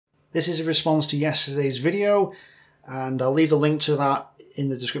This is a response to yesterday's video, and I'll leave the link to that in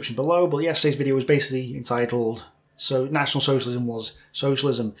the description below. But yesterday's video was basically entitled, "So National Socialism was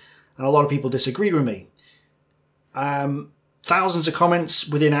Socialism," and a lot of people disagreed with me. Thousands of comments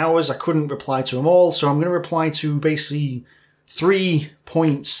within hours. I couldn't reply to them all, so I'm going to reply to basically 3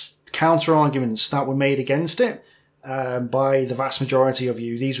 points, counter-arguments that were made against it by the vast majority of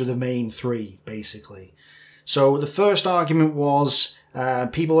you. These were the main 3, basically. So the first argument was,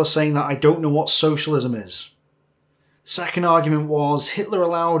 people are saying that I don't know what socialism is. Second argument was, Hitler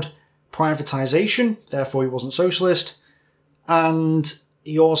allowed privatization, therefore he wasn't socialist. And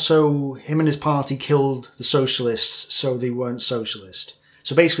him and his party killed the socialists, so they weren't socialist.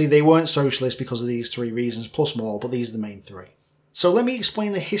 So basically they weren't socialist because of these 3 reasons, plus more, but these are the main 3. So let me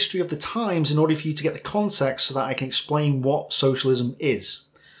explain the history of the times in order for you to get the context so that I can explain what socialism is.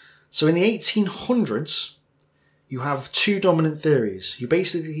 So in the 1800s, you have 2 dominant theories. You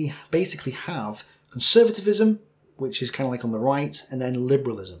basically have conservatism, which is kind of like on the right, and then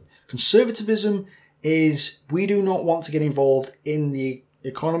liberalism. Conservatism is, we do not want to get involved in the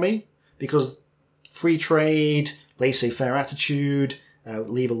economy because free trade, laissez-faire attitude,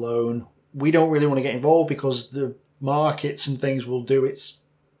 leave alone. We don't really want to get involved because the markets and things will do its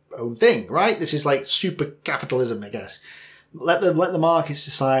own thing, right? This is like super capitalism, I guess. Let the markets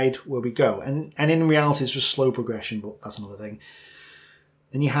decide where we go. And in reality, it's just slow progression, but that's another thing.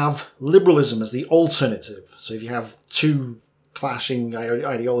 Then you have liberalism as the alternative. So if you have 2 clashing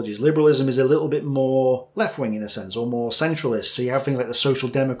ideologies, liberalism is a little bit more left-wing in a sense, or more centralist. So you have things like the social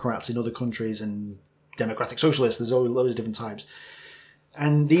democrats in other countries and democratic socialists. There's always loads of different types.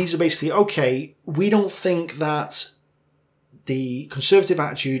 And these are basically, okay, we don't think that the conservative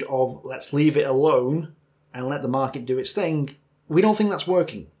attitude of let's leave it alone and let the market do its thing, we don't think that's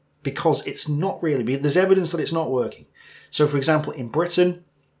working because it's not really. There's evidence that it's not working. So, for example, in Britain,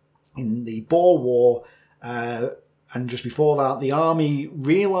 in the Boer War, and just before that, the army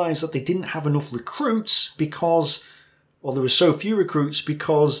realised that they didn't have enough recruits because, or there were so few recruits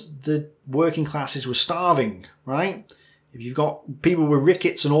because the working classes were starving, right? If you've got people with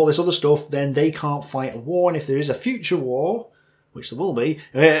rickets and all this other stuff, then they can't fight a war. And if there is a future war, which there will be,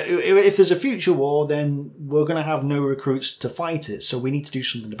 if there's a future war, then we're going to have no recruits to fight it. So we need to do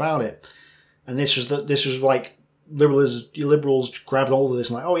something about it. And this was like liberals grabbed hold of this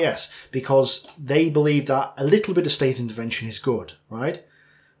and like, oh yes, because they believe that a little bit of state intervention is good, right?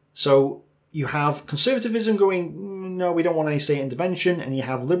 So you have conservatism going, no, we don't want any state intervention, and you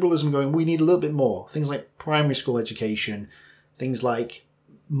have liberalism going, we need a little bit more. Things like primary school education, things like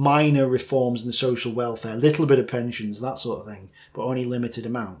minor reforms in the social welfare, a little bit of pensions, that sort of thing, but only limited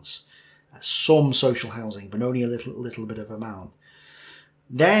amounts. Some social housing, but only a little bit of amount.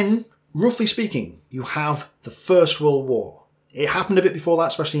 Then, roughly speaking, you have the First World War. It happened a bit before that,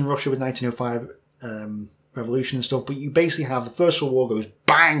 especially in Russia with 1905 revolution and stuff, but you basically have the First World War goes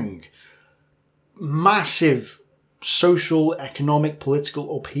bang! Massive social, economic,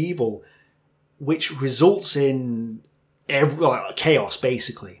 political upheaval, which results in chaos,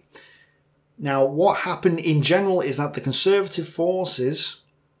 basically. Now, what happened in general is that the conservative forces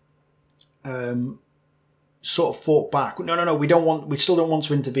sort of fought back. No, we still don't want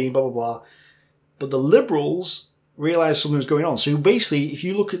to intervene, blah, blah, blah. But the liberals realised something was going on. So basically, if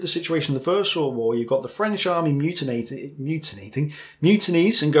you look at the situation in the First World War, you've got the French army mutinies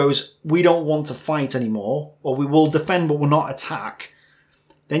and goes, we don't want to fight anymore, or we will defend but will not attack.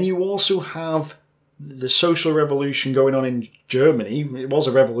 Then you also have the social revolution going on in Germany. It was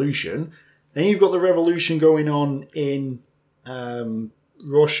a revolution. Then you've got the revolution going on in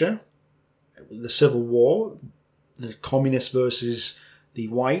Russia, the Civil War, the communists versus the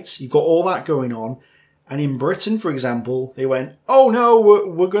whites. You've got all that going on. And in Britain, for example, they went, oh no,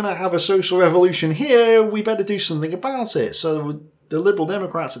 we're going to have a social revolution here, we better do something about it. So the Liberal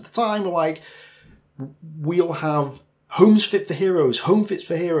Democrats at the time were like, we'll have homes fit for heroes, home fits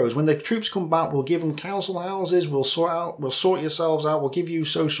for heroes. When the troops come back, we'll give them council houses, we'll sort yourselves out, we'll give you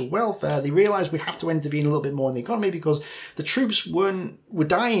social welfare. They realised we have to intervene a little bit more in the economy because the troops were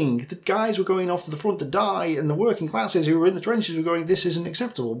dying. The guys were going off to the front to die, and the working classes who were in the trenches were going, this isn't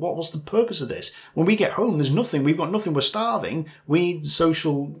acceptable. What was the purpose of this? When we get home, there's nothing. We've got nothing. We're starving. We need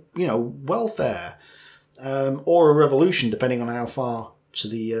social, welfare. Or a revolution, depending on how far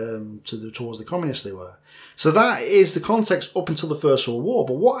towards the communists they were. So that is the context up until the First World War.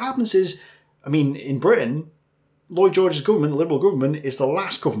 But what happens is, in Britain, Lloyd George's government, the Liberal government, is the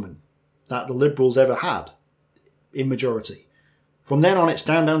last government that the Liberals ever had in majority. From then on, it's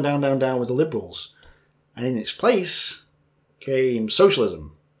down, down, down, down, down with the Liberals. And in its place came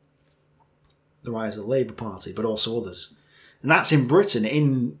socialism, the rise of the Labour Party, but also others. And that's in Britain.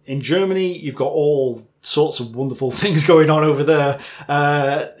 In Germany, you've got all sorts of wonderful things going on over there.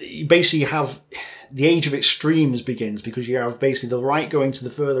 Basically, you have the age of extremes begins because you have basically the right going to the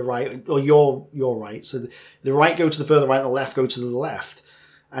further right, or your right. So the right go to the further right, and the left go to the left.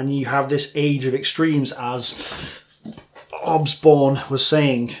 And you have this age of extremes, as Osborne was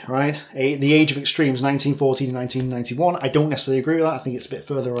saying, right? The age of extremes, 1940 to 1991. I don't necessarily agree with that. I think it's a bit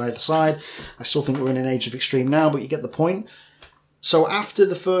further on either side. I still think we're in an age of extreme now, but you get the point. So after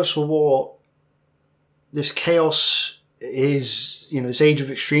the First World War, this chaos is, this age of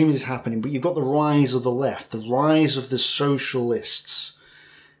extremes is happening, but you've got the rise of the left, the rise of the socialists.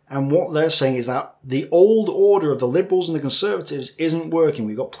 And what they're saying is that the old order of the liberals and the conservatives isn't working.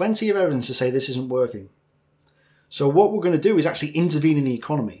 We've got plenty of evidence to say this isn't working. So what we're going to do is actually intervene in the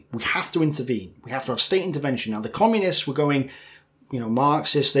economy. We have to intervene. We have to have state intervention. Now, the communists were going,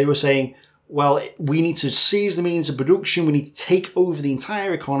 Marxists, they were saying, well, we need to seize the means of production. We need to take over the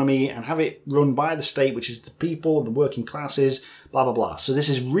entire economy and have it run by the state, which is the people, the working classes, blah, blah, blah. So this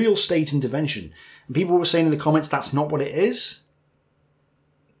is real state intervention. And people were saying in the comments, that's not what it is.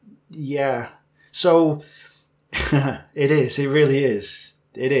 Yeah. So it is. It really is.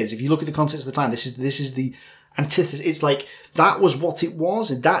 It is. If you look at the context of the time, this is the antithesis. It's like, that was what it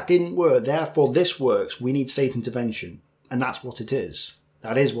was, and that didn't work. Therefore, this works. We need state intervention. And that's what it is.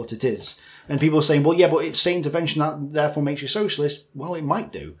 That is what it is. And people are saying, well, yeah, but it's state intervention that therefore makes you socialist. Well, it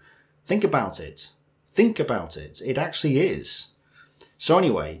might do. Think about it. Think about it. It actually is. So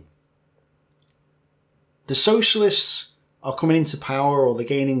anyway, the socialists are coming into power, or they're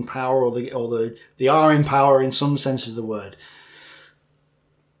gaining power, or they are in power in some sense of the word.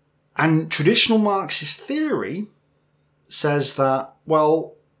 And traditional Marxist theory says that,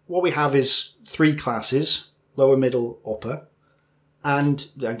 well, what we have is three classes, lower, middle, upper. And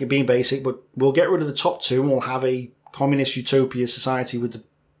being basic, but we'll get rid of the top two and we'll have a communist utopia society with the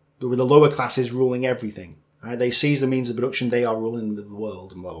lower classes ruling everything. Right? They seize the means of production, they are ruling the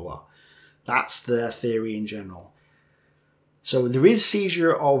world, and blah, blah, blah. That's their theory in general. So there is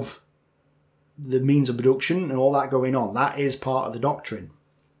seizure of the means of production and all that going on. That is part of the doctrine.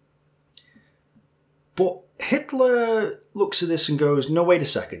 But Hitler looks at this and goes, no, wait a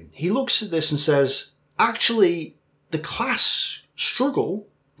second. He looks at this and says, actually, the class struggle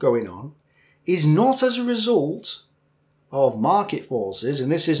going on is not as a result of market forces,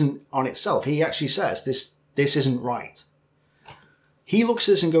 and this isn't on itself. He actually says this isn't right. He looks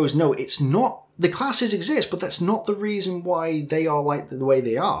at this and goes, no, it's not. The classes exist, but that's not the reason why they are like the way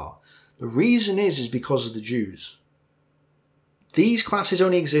they are. The reason is because of the Jews. These classes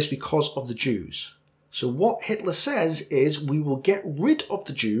only exist because of the Jews. So what Hitler says is, we will get rid of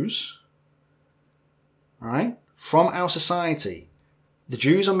the Jews, right, from our society. The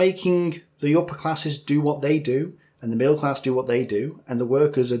Jews are making the upper classes do what they do, and the middle class do what they do, and the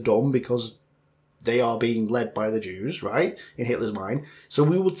workers are dumb because they are being led by the Jews, right, in Hitler's mind. So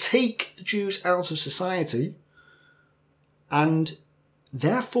we will take the Jews out of society, and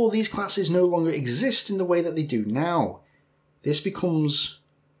therefore these classes no longer exist in the way that they do now. This becomes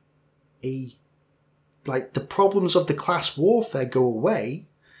the problems of the class warfare go away,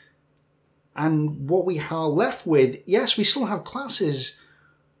 and what we are left with, yes, we still have classes,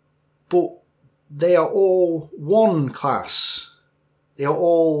 but they are all one class. They are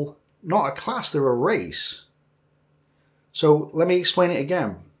all not a class, they're a race. So let me explain it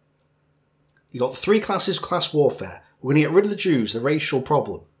again. You've got three classes of class warfare. We're going to get rid of the Jews, the racial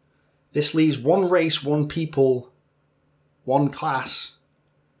problem. This leaves one race, one people, one class.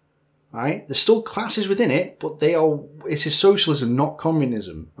 Right? There's still classes within it, but it's a socialism, not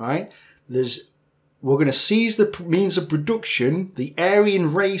communism. Right? We're going to seize the means of production. The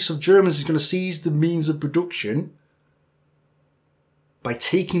Aryan race of Germans is going to seize the means of production by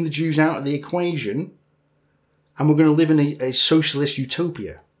taking the Jews out of the equation, and we're going to live in a socialist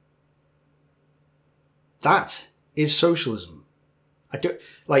utopia. That is socialism.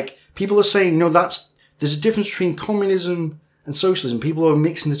 People are saying, no, there's a difference between communism and socialism. People are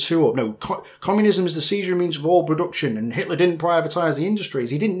mixing the two up. No, communism is the seizure means of all production, and Hitler didn't privatize the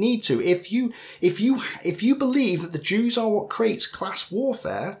industries. He didn't need to. If you believe that the Jews are what creates class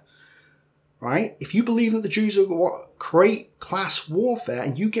warfare, right? If you believe that the Jews are what create class warfare,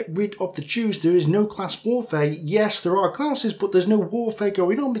 and you get rid of the Jews, there is no class warfare. Yes, there are classes, but there's no warfare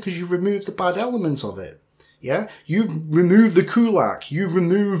going on because you've removed the bad element of it. Yeah, you've removed the kulak. You've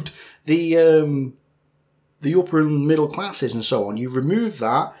removed the upper and middle classes and so on. You remove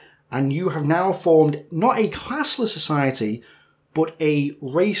that, and you have now formed not a classless society, but a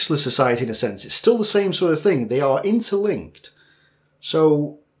raceless society in a sense. It's still the same sort of thing. They are interlinked.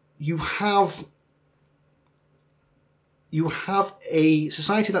 So you have you have a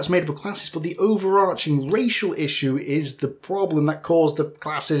society that's made up of classes, but the overarching racial issue is the problem that caused the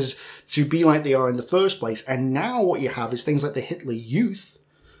classes to be like they are in the first place. And now what you have is things like the Hitler Youth,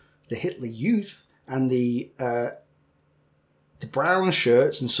 and the brown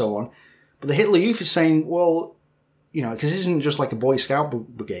shirts and so on. But the Hitler Youth is saying, well, you know, because this isn't just like a Boy Scout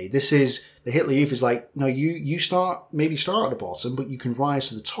brigade. This is, the Hitler Youth is like, no, you maybe start at the bottom, but you can rise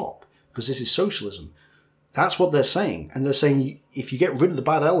to the top because this is socialism. That's what they're saying. And they're saying if you get rid of the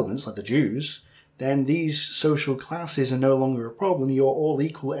bad elements, like the Jews, then these social classes are no longer a problem. You're all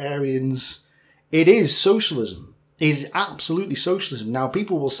equal Aryans. It is socialism. It is absolutely socialism. Now,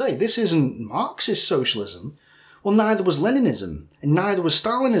 people will say, this isn't Marxist socialism. Well, neither was Leninism, and neither was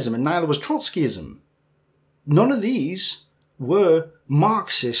Stalinism, and neither was Trotskyism. None of these were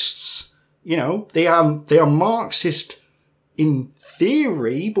Marxists. You know, they are Marxist in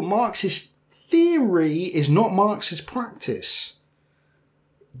theory, but Marxist theory is not Marxist practice.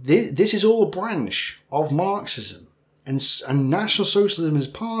 This is all a branch of Marxism, and National Socialism is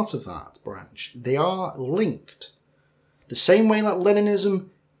part of that branch. They are linked. The same way that Leninism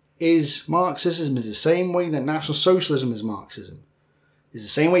is Marxism is the same way that National Socialism is Marxism. It's the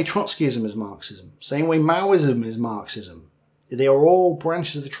same way Trotskyism is Marxism. Same way Maoism is Marxism. They are all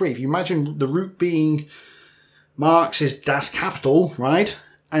branches of the tree. If you imagine the root being Marx is Das Kapital, right?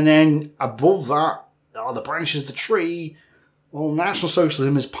 And then above that are the branches of the tree. Well, National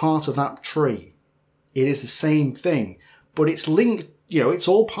Socialism is part of that tree. It is the same thing. But it's linked, you know, it's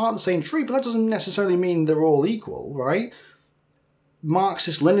all part of the same tree, but that doesn't necessarily mean they're all equal, right?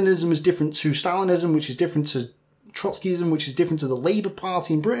 Marxist-Leninism is different to Stalinism, which is different to Trotskyism, which is different to the Labour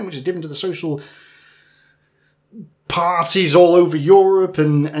Party in Britain, which is different to the social parties all over Europe,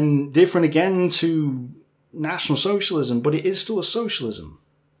 and different again to National Socialism, but it is still a socialism.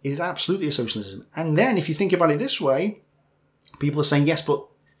 It is absolutely a socialism. And then if you think about it this way, people are saying, yes, but,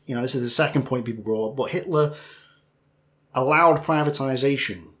 you know, this is the second point people brought up, but Hitler allowed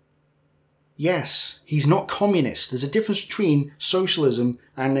privatization. Yes, he's not communist. There's a difference between socialism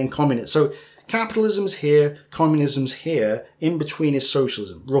and then communism. So capitalism's here, communism's here, in between is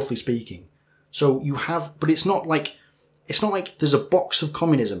socialism, roughly speaking. So you have, but it's not like there's a box of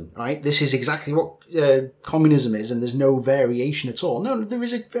communism, right? This is exactly what communism is, and there's no variation at all. No, there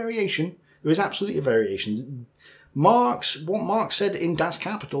is a variation. There is absolutely a variation. What Marx said in Das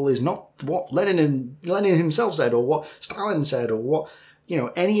Kapital is not what Lenin himself said, or what Stalin said, or what, you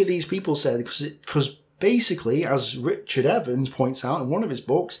know, any of these people said, because basically, as Richard Evans points out in one of his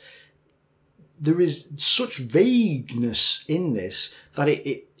books, there is such vagueness in this that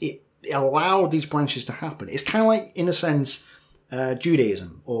it allowed these branches to happen. It's kind of like, in a sense,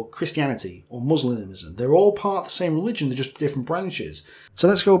 Judaism or Christianity or Muslimism. They're all part of the same religion, they're just different branches. So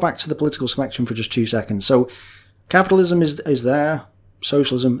let's go back to the political spectrum for just 2 seconds. So capitalism is there,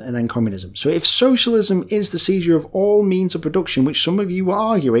 socialism, and then communism. So if socialism is the seizure of all means of production, which some of you are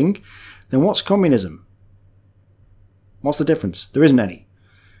arguing, then what's communism? What's the difference? There isn't any.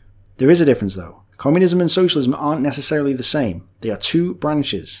 There is a difference, though. Communism and socialism aren't necessarily the same. They are two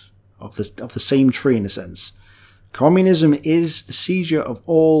branches of the same tree, in a sense. Communism is the seizure of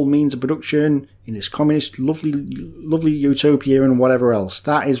all means of production in this communist, lovely utopia and whatever else.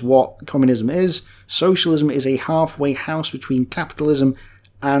 That is what communism is. Socialism is a halfway house between capitalism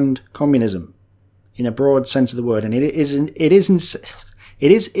and communism, in a broad sense of the word, and it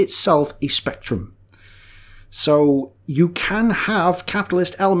is itself a spectrum. So you can have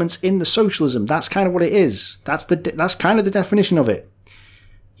capitalist elements in the socialism. That's kind of what it is. That's kind of the definition of it.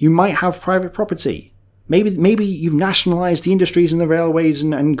 You might have private property. Maybe you've nationalised the industries and the railways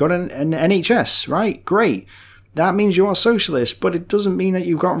and got an NHS, right? Great. That means you are socialist, but it doesn't mean that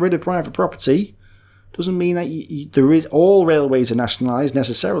you've gotten rid of private property. Doesn't mean that there is all railways are nationalised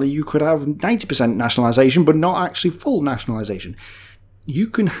necessarily. You could have 90% nationalisation, but not actually full nationalisation. You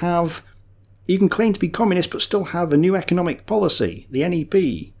can claim to be communist, but still have a new economic policy, the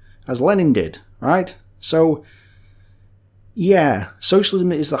NEP, as Lenin did, right? So, yeah,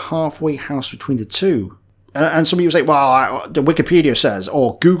 socialism is the halfway house between the two. And some of you say, well, the Wikipedia says,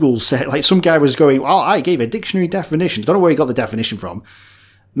 or Google said, like some guy was going, well, I gave a dictionary definition. Don't know where he got the definition from.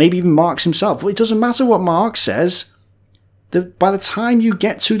 Maybe even Marx himself. Well, it doesn't matter what Marx says. By the time you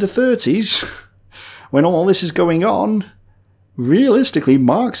get to the 30s, when all this is going on, realistically,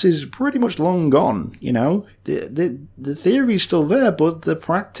 Marx is pretty much long gone. You know, the theory is still there, but the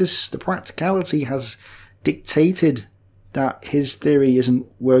practicality has dictated that his theory isn't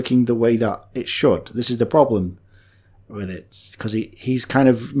working the way that it should. This is the problem with it, because he's kind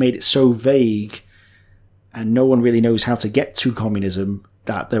of made it so vague, and no one really knows how to get to communism,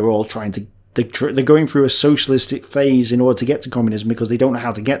 that they're all trying to They're going through a socialistic phase in order to get to communism because they don't know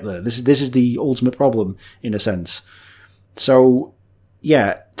how to get there. This is the ultimate problem, in a sense. So,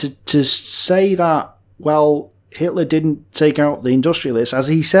 yeah, to say that, well, Hitler didn't take out the industrialists, as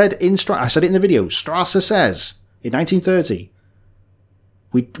he said I said it in the video, Strasser says, in 1930,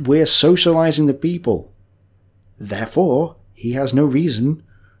 we're socializing the people. Therefore, he has no reason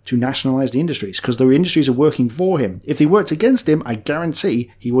to nationalize the industries, because the industries are working for him. If they worked against him, I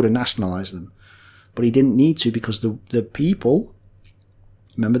guarantee he would have nationalized them. But he didn't need to, because the people,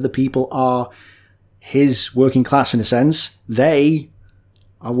 remember, the people are his working class in a sense. They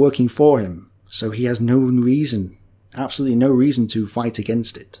are working for him. So he has no reason, absolutely no reason to fight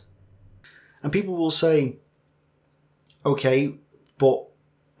against it. And people will say, okay, but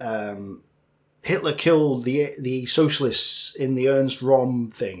Hitler killed the socialists in the Ernst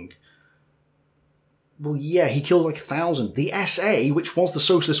Röhm thing. Well, yeah, he killed like 1,000. The SA, which was the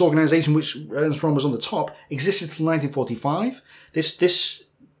socialist organisation which Ernst Röhm was on the top, existed till 1945. This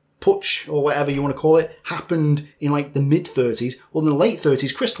putsch, or whatever you want to call it, happened in like the mid-30s. Well, in the late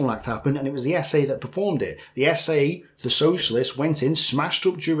 30s, Kristallnacht happened, and it was the SA that performed it. The SA, the socialists, went in, smashed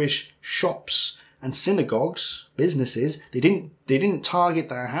up Jewish shops and synagogues, businesses. They didn't target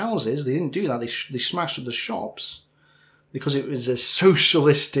their houses. They didn't do that. They smashed up the shops because it was a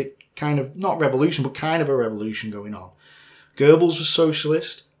socialistic kind of, not revolution, but kind of a revolution going on. Goebbels was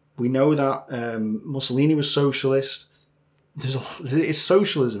socialist. We know that Mussolini was socialist. It's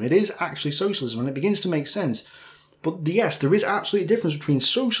socialism. It is actually socialism, and it begins to make sense. But yes, there is absolutely a difference between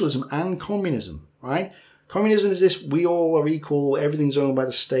socialism and communism, right? Communism is this, we all are equal, everything's owned by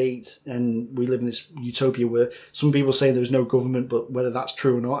the state, and we live in this utopia where some people say there's no government, but whether that's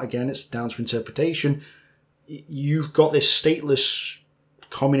true or not, again, it's down to interpretation. You've got this stateless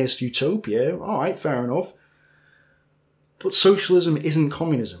communist utopia, alright, fair enough. But socialism isn't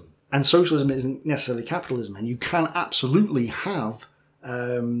communism, and socialism isn't necessarily capitalism, and you can absolutely have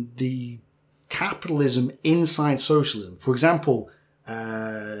the capitalism inside socialism. For example,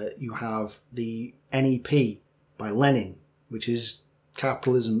 you have the NEP by Lenin, which is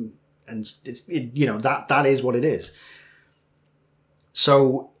capitalism, and that is what it is.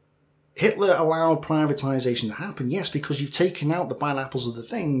 So Hitler allowed privatization to happen, yes, because you've taken out the bad apples of the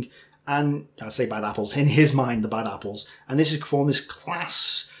thing, and I say bad apples, in his mind, the bad apples, and this is formed this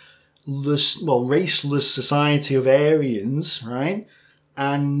classless, well, raceless society of Aryans, right?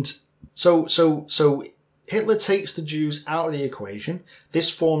 And so Hitler takes the Jews out of the equation. This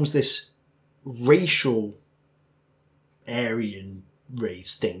forms this racial Aryan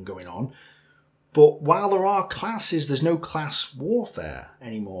race thing going on. But while there are classes, there's no class warfare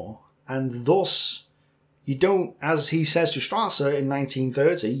anymore. And thus, you don't, as he says to Strasser in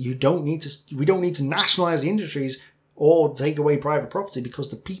 1930, we don't need to nationalize the industries or take away private property because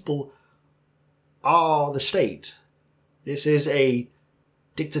the people are the state. This is a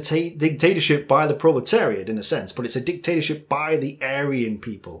dictatorship by the proletariat, in a sense, but it's a dictatorship by the Aryan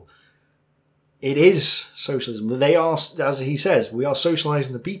people. It is socialism. They are, as he says, we are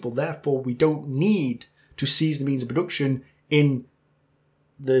socializing the people, therefore we don't need to seize the means of production in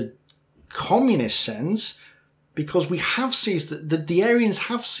the communist sense, because we have seized, the Aryans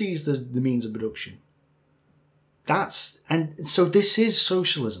have seized the means of production. And so this is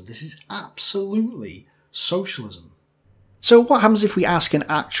socialism. This is absolutely socialism. So what happens if we ask an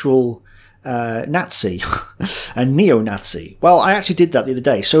actual Nazi, a neo-Nazi? Well, I actually did that the other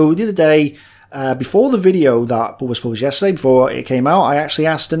day. So the other day, before the video that was published yesterday, before it came out, I actually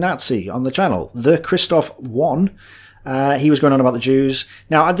asked a Nazi on the channel, the Christoph 1. He was going on about the Jews.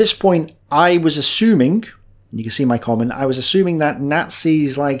 Now, at this point, I was assuming, you can see my comment, I was assuming that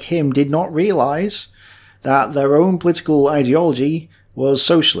Nazis like him did not realise that their own political ideology was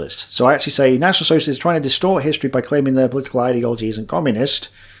socialist. So I actually say National Socialists are trying to distort history by claiming their political ideology isn't communist,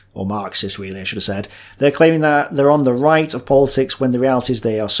 or Marxist really, I should have said. They're claiming that they're on the right of politics when the reality is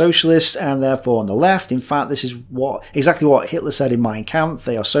they are socialist and therefore on the left. In fact, this is exactly what Hitler said in Mein Kampf.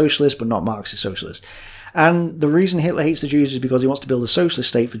 They are socialist but not Marxist socialist. And the reason Hitler hates the Jews is because he wants to build a socialist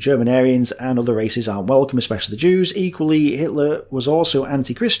state for German Aryans and other races aren't welcome, especially the Jews. Equally, Hitler was also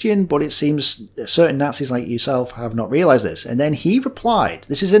anti-Christian, but it seems certain Nazis like yourself have not realised this. And then he replied,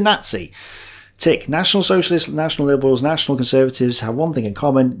 this is a Nazi, tick, National Socialists, National Liberals, National Conservatives have one thing in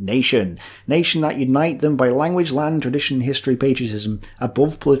common, nation. Nation that unite them by language, land, tradition, history, patriotism,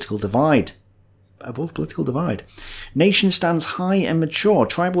 above political divide. Above political divide. Nation stands high and mature.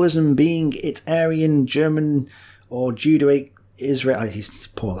 Tribalism being its Aryan, German, or Judaic Israel,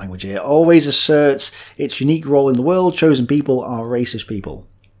 poor language here, always asserts its unique role in the world. Chosen people are racist people.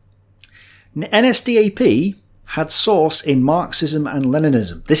 NSDAP had source in Marxism and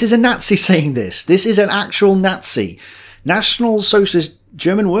Leninism. This is a Nazi saying this. This is an actual Nazi. National Socialist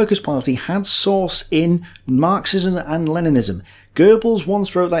German Workers' Party had source in Marxism and Leninism. Goebbels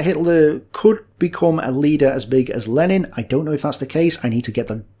once wrote that Hitler could become a leader as big as Lenin. I don't know if that's the case. I need to get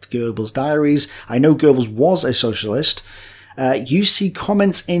the Goebbels diaries. I know Goebbels was a socialist. You see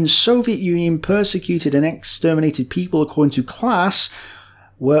comments in Soviet Union persecuted and exterminated people according to class,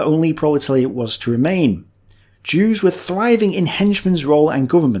 where only proletariat was to remain. Jews were thriving in henchman's role and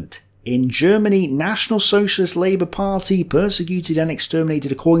government. In Germany, National Socialist Labour Party persecuted and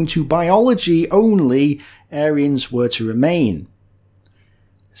exterminated according to biology only, Aryans were to remain.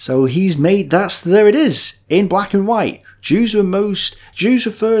 So he's made there it is, in black and white. Jews were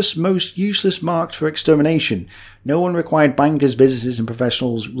first most useless marked for extermination. No one required bankers, businesses and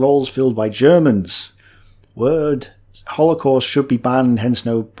professionals, roles filled by Germans. Word Holocaust should be banned, hence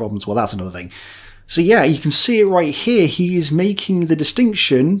no problems. Well, that's another thing. So yeah, you can see it right here. He is making the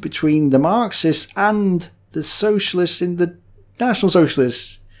distinction between the Marxists and the socialists in the National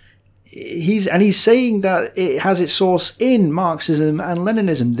Socialists. He's saying that it has its source in Marxism and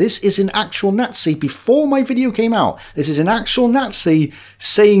Leninism. This is an actual Nazi. Before my video came out, this is an actual Nazi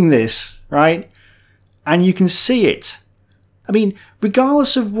saying this, right? And you can see it. I mean,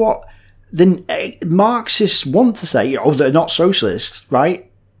 regardless of what the Marxists want to say, oh, they're not socialists, right?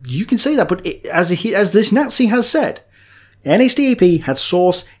 You can say that, but as this Nazi has said, NSDAP had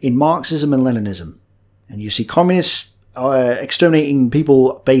source in Marxism and Leninism. And you see communists exterminating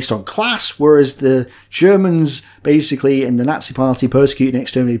people based on class, whereas the Germans, basically, in the Nazi party, persecuting and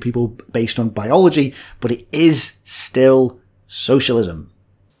exterminating people based on biology, but it is still socialism.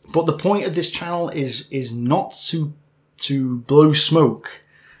 But the point of this channel is not to blow smoke,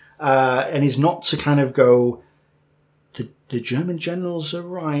 and is not to kind of go, the German generals are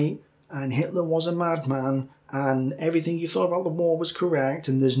right, and Hitler was a madman, and everything you thought about the war was correct,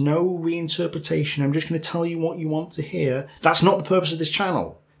 and there's no reinterpretation. I'm just going to tell you what you want to hear. That's not the purpose of this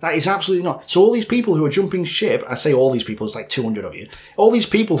channel. That is absolutely not. So all these people who are jumping ship, I say all these people, it's like 200 of you, all these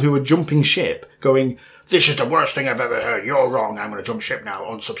people who are jumping ship going, this is the worst thing I've ever heard, you're wrong, I'm going to jump ship now,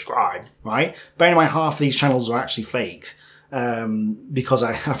 unsubscribe, right? Bear in mind, half of these channels are actually fake, because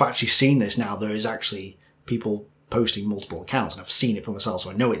I've actually seen this now. There is actually people posting multiple accounts, and I've seen it for myself, so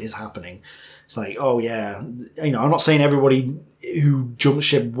I know it is happening. It's like, oh yeah, you know, I'm not saying everybody who jumped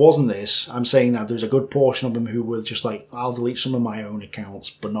ship wasn't this. I'm saying that there's a good portion of them who were just like, I'll delete some of my own accounts,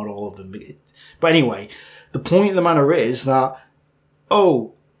 but not all of them. But anyway, the point of the matter is that,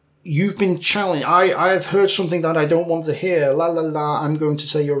 oh, you've been challenged. I've heard something that I don't want to hear. La la la, I'm going to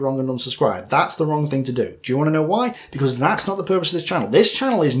say you're wrong and unsubscribe. That's the wrong thing to do. Do you want to know why? Because that's not the purpose of this channel. This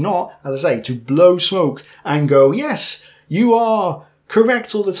channel is not, as I say, to blow smoke and go, yes, you are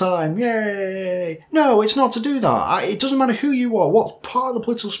correct all the time. Yay. No, it's not to do that. It doesn't matter who you are, what part of the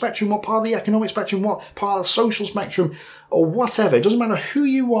political spectrum, what part of the economic spectrum, what part of the social spectrum, or whatever. It doesn't matter who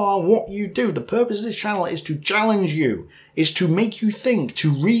you are, what you do. The purpose of this channel is to challenge you, is to make you think,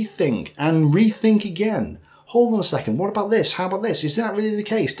 to rethink, and rethink again. Hold on a second, what about this? How about this? Is that really the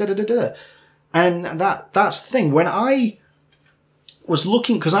case? Da da da da. And that's the thing. When I was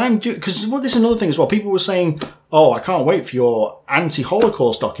looking, because well, this is another thing as well. People were saying, oh, I can't wait for your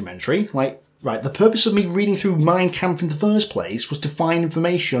anti-Holocaust documentary. Like, right, the purpose of me reading through Mein Kampf in the first place was to find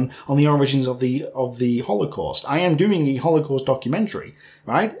information on the origins of the Holocaust. I am doing a Holocaust documentary,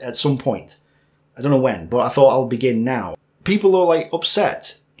 right, at some point. I don't know when, but I thought I'll begin now. People are like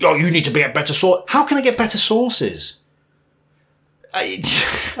upset. Oh, you need to get better sources. How can I get better sources?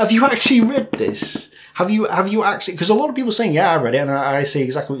 Have you actually read this? Have you actually, because a lot of people are saying, yeah, I read it, and I see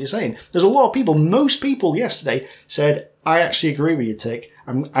exactly what you're saying. There's a lot of people, most people yesterday said, I actually agree with you, Tick.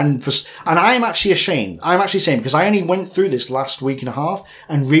 And I am actually ashamed. I'm actually ashamed because I only went through this last week and a half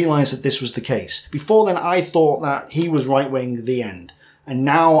and realised that this was the case. Before then, I thought that he was right-wing, the end. And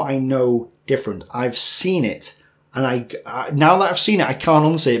now I know different. I've seen it. And now that I've seen it, I can't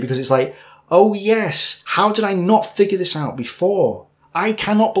unsee it because it's like, oh yes, how did I not figure this out before? I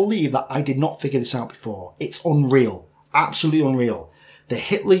cannot believe that I did not figure this out before. It's unreal. Absolutely unreal. The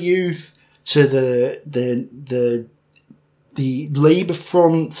Hitler Youth, to the Labour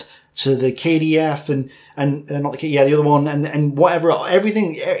Front, to the KDF and not the the other one and whatever,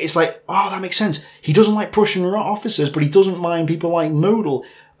 everything. It's like, oh, that makes sense. He doesn't like Prussian officers, but he doesn't mind people like Model.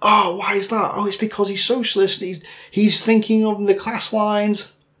 Oh, why is that? Oh, it's because he's socialist. He's thinking of the class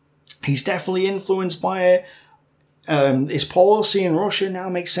lines. He's definitely influenced by it. His policy in Russia now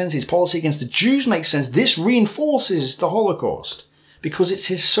makes sense. His policy against the Jews makes sense. This reinforces the Holocaust because it's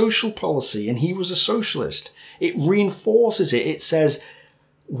his social policy and he was a socialist. It reinforces it. It says,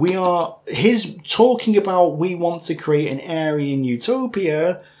 his talking about we want to create an Aryan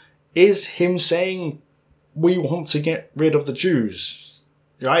utopia is him saying we want to get rid of the Jews.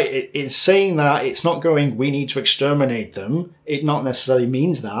 Right? It's saying that. It's not going, we need to exterminate them. It not necessarily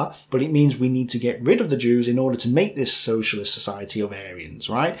means that, but it means we need to get rid of the Jews in order to make this socialist society of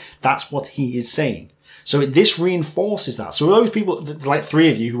Aryans, right? That's what he is saying. So this reinforces that. So those people, like 3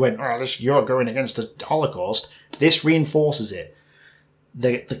 of you who went, oh, you're going against the Holocaust, this reinforces it.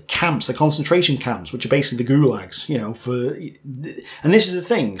 The camps, the concentration camps, which are basically the gulags, you know, and this is the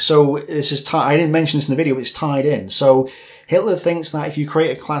thing. So this is, I didn't mention this in the video, but it's tied in. So Hitler thinks that if you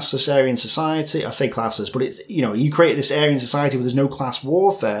create a classless Aryan society, I say classless, but it's, you know, you create this Aryan society where there's no class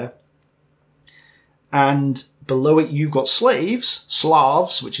warfare, and below it you've got slaves,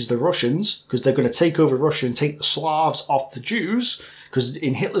 Slavs, which is the Russians, because they're going to take over Russia and take the Slavs off the Jews. Because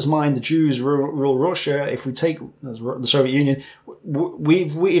in Hitler's mind, the Jews rule Russia. If we take the Soviet Union,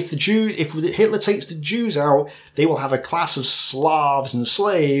 if Hitler takes the Jews out, they will have a class of Slavs and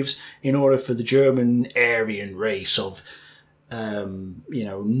slaves in order for the German Aryan race of, you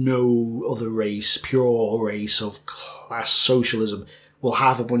know, no other race, pure race of class socialism will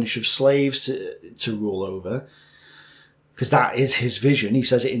have a bunch of slaves to rule over. Because that is his vision. He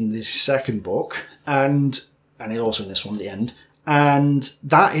says it in this second book, and also in this one at the end. And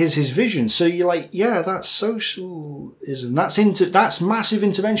that is his vision. So you're like, yeah, that's socialism. That's massive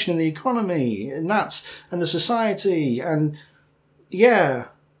intervention in the economy, and the society. And yeah,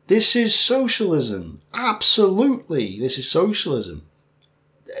 this is socialism. Absolutely, this is socialism.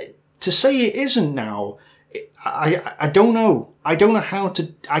 To say it isn't now, I don't know. I don't know how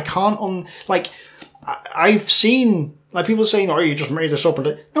to. I can't I've seen. Like people saying, oh, you just made this up.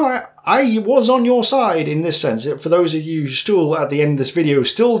 No, I was on your side in this sense. For those of you who still, at the end of this video,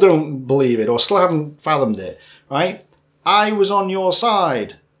 still don't believe it or still haven't fathomed it, right? I was on your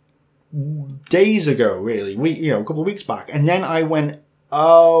side days ago, really, a couple of weeks back. And then I went,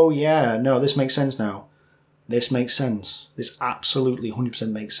 oh, yeah, no, this makes sense now. This makes sense. This absolutely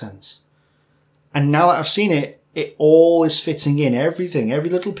 100% makes sense. And now that I've seen it, it all is fitting in. Everything, every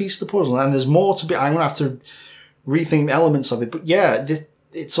little piece of the puzzle. And there's more to be. I'm going to have to rethink elements of it, but yeah,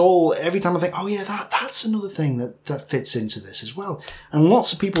 it's all, every time I think, oh yeah, that's another thing that fits into this as well. And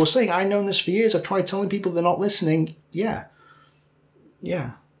lots of people are saying, I've known this for years, I've tried telling people, they're not listening. Yeah,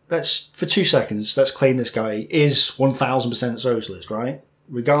 let's, for 2 seconds, let's claim this guy is 1000% socialist, right?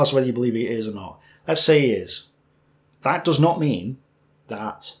 Regardless of whether you believe he is or not. Let's say he is. That does not mean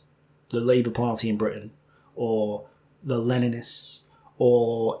that the Labour Party in Britain, or the Leninists,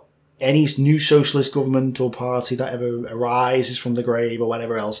 or any new socialist government or party that ever arises from the grave or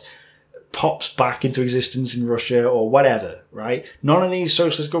whatever else pops back into existence in Russia or whatever, right? None of these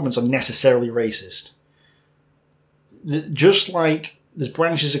socialist governments are necessarily racist. Just like there's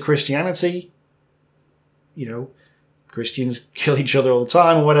branches of Christianity, you know, Christians kill each other all the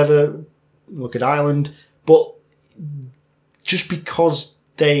time or whatever, look at Ireland, but just because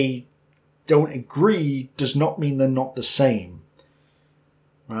they don't agree does not mean they're not the same,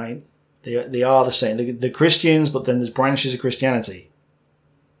 right? They are the same. They're Christians, but then there's branches of Christianity.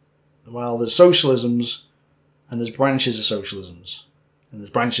 Well, there's socialisms, and there's branches of socialisms. And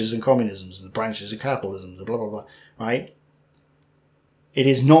there's branches in communisms, and there's branches of capitalism, blah, blah, blah, right? It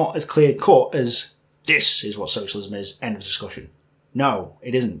is not as clear-cut as, this is what socialism is, end of discussion. No,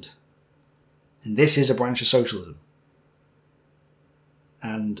 it isn't. And this is a branch of socialism.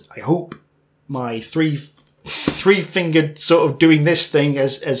 And I hope my three-fingered sort of doing this thing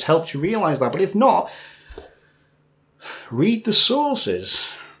has helped you realise that. But if not, read the sources.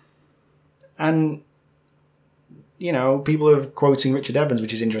 And, you know, people are quoting Richard Evans,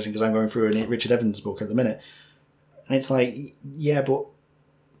 which is interesting because I'm going through a Richard Evans book at the minute. And it's like, yeah, but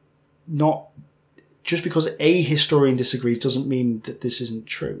not just because a historian disagrees doesn't mean that this isn't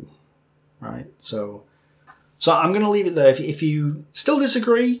true, right? So I'm going to leave it there. If you still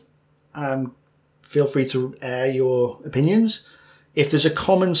disagree, feel free to air your opinions. If there's a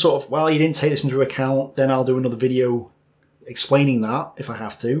common sort of, well, you didn't take this into account, then I'll do another video explaining that if I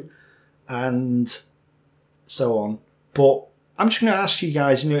have to, and so on. But I'm just going to ask you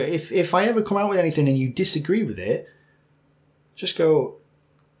guys, you know, if I ever come out with anything and you disagree with it, just go,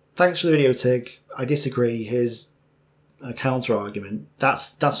 thanks for the video, Tig. I disagree. Here's a counter argument.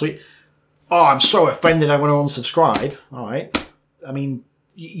 That's what. Oh, I'm so offended. I want to unsubscribe. All right. I mean,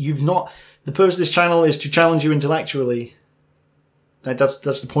 you've not. The purpose of this channel is to challenge you intellectually. That's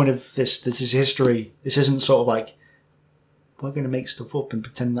the point of this. This is history. This isn't sort of like we're going to make stuff up and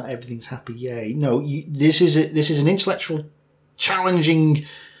pretend that everything's happy. Yay! No, this is an intellectual, challenging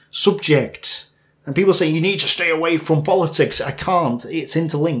subject And people say, you need to stay away from politics. I can't. It's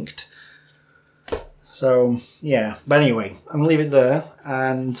interlinked. So, yeah. But anyway, I'm going to leave it there.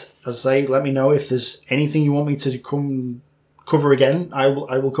 And as I say, let me know if there's anything you want me to come cover again. I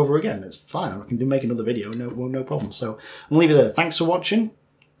will cover again. It's fine. I can make another video. No problem. So, I'm going to leave it there. Thanks for watching.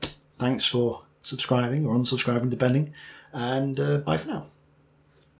 Thanks for subscribing or unsubscribing, depending. And bye for now.